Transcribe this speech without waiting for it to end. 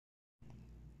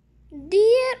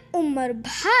Dear Umar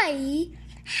bhai,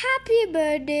 happy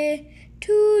birthday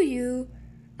to you.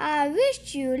 I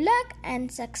wish you luck and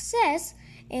success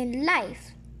in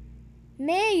life.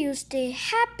 May you stay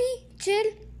happy, chill,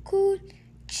 cool,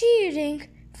 cheering,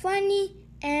 funny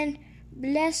and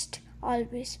blessed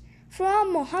always.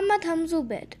 From Muhammad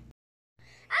Hamzubed.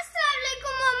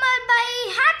 Assalamualaikum Umar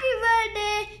bhai, happy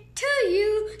birthday to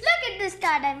you. Look at this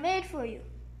card I made for you.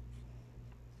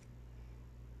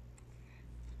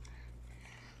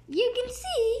 You can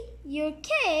see your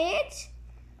cage,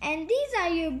 and these are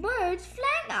your birds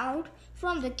flying out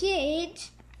from the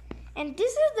cage. And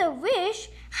this is the wish.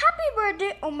 Happy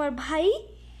birthday, Umar bhai.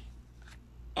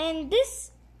 And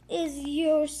this is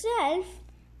yourself,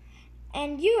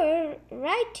 and you're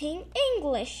writing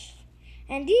English.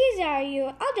 And these are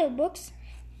your other books: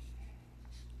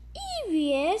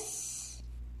 EVS,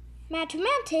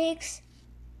 Mathematics,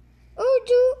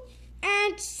 Urdu,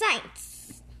 and Science.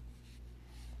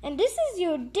 And this is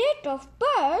your date of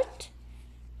birth,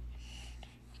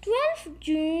 12th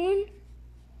June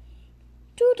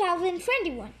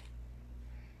 2021.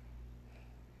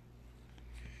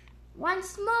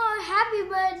 Once more, happy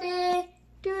birthday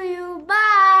to you.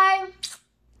 Bye.